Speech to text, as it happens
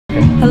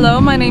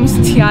Hello, my name is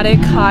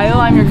Tiare Kyle.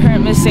 I'm your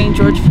current Miss St.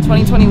 George for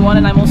 2021,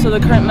 and I'm also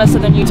the current Miss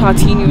Southern Utah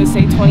Teen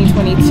USA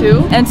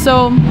 2022. And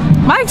so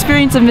my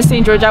experience of Miss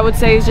St. George, I would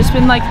say, has just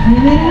been like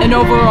an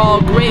overall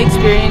great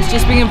experience,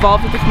 just being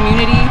involved with the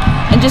community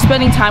and just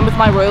spending time with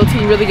my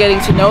royalty, really getting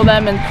to know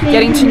them and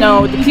getting to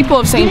know the people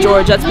of St.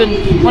 George. That's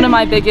been one of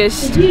my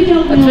biggest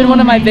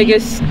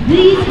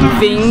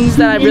things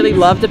that I really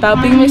loved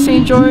about being Miss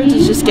St. George,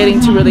 is just getting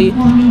to really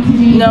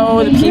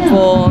know the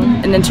people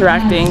and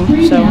interacting.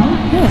 So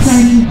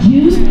yes.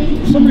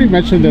 Somebody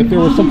mentioned that there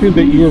was something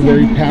that you were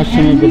very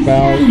passionate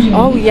about.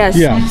 Oh yes.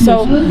 Yeah.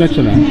 So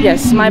mention that.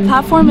 Yes, my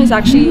platform is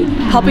actually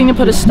helping to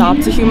put a stop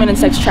to human and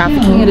sex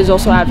trafficking. It is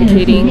also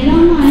advocating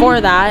for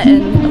that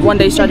and one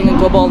day starting a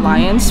global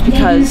alliance,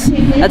 because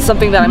that's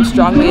something that I'm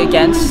strongly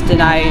against,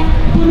 and I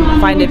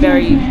find it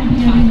very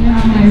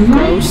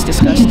gross,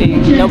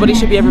 disgusting. Nobody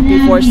should ever be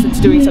forced into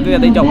doing something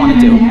that they don't want to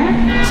do.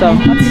 So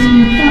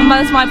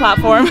that's my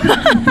platform.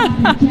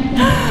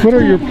 What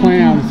are your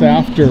plans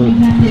after?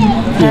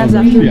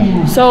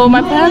 Yeah. So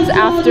my plans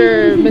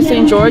after Miss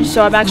St. George,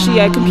 so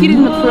I competed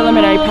in the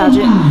preliminary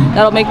pageant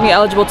that'll make me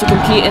eligible to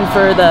compete in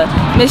for the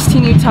Miss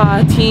Teen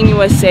Utah Teen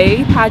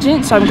USA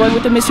pageant. So I'm going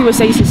with the Miss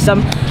USA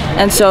system,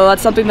 and so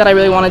that's something that I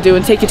really want to do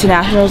and take it to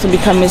nationals and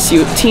become Miss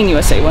Teen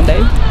USA one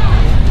day.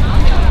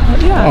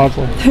 But yeah.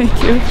 Awesome. Thank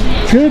you.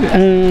 Good.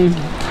 And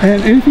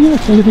anything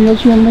else? Anything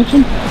else you want to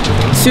mention?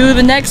 To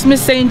the next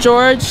Miss St.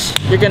 George,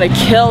 you're gonna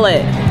kill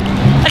it.